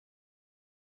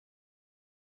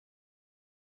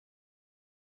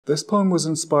This poem was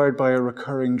inspired by a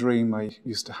recurring dream I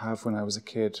used to have when I was a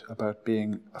kid about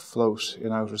being afloat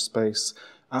in outer space.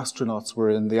 Astronauts were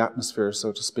in the atmosphere,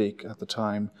 so to speak, at the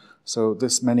time. So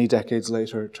this, many decades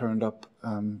later, turned up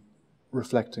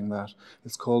reflecting that.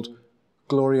 It's called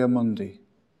Gloria Mundi.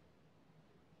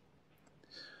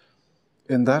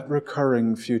 In that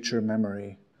recurring future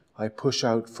memory, I push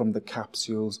out from the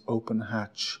capsule's open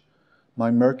hatch, my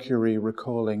Mercury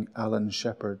recalling Alan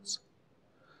Shepard's.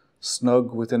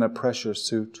 Snug within a pressure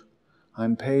suit,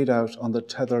 I'm paid out on the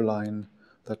tether line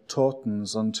that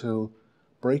tautens until,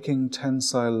 breaking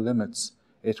tensile limits,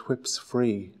 it whips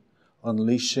free,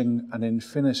 unleashing an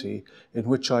infinity in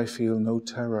which I feel no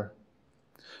terror.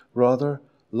 Rather,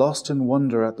 lost in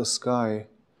wonder at the sky,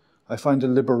 I find a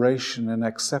liberation in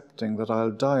accepting that I'll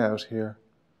die out here.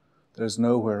 There's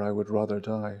nowhere I would rather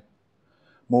die.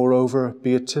 Moreover,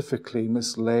 beatifically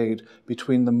mislaid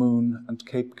between the moon and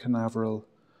Cape Canaveral,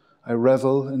 I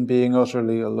revel in being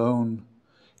utterly alone,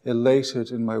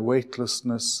 elated in my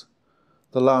weightlessness,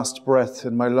 the last breath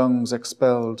in my lungs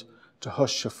expelled to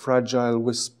hush a fragile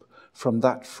wisp from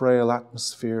that frail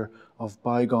atmosphere of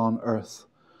bygone earth,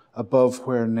 above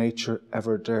where nature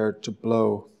ever dared to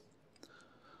blow.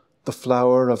 The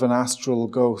flower of an astral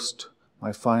ghost,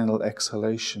 my final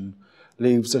exhalation,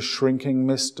 leaves a shrinking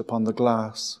mist upon the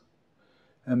glass.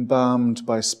 Embalmed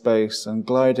by space and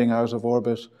gliding out of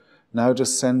orbit, now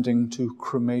descending to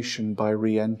cremation by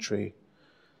re-entry,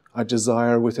 I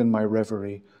desire within my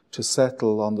reverie to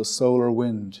settle on the solar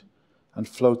wind and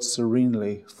float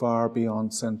serenely far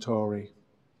beyond Centauri.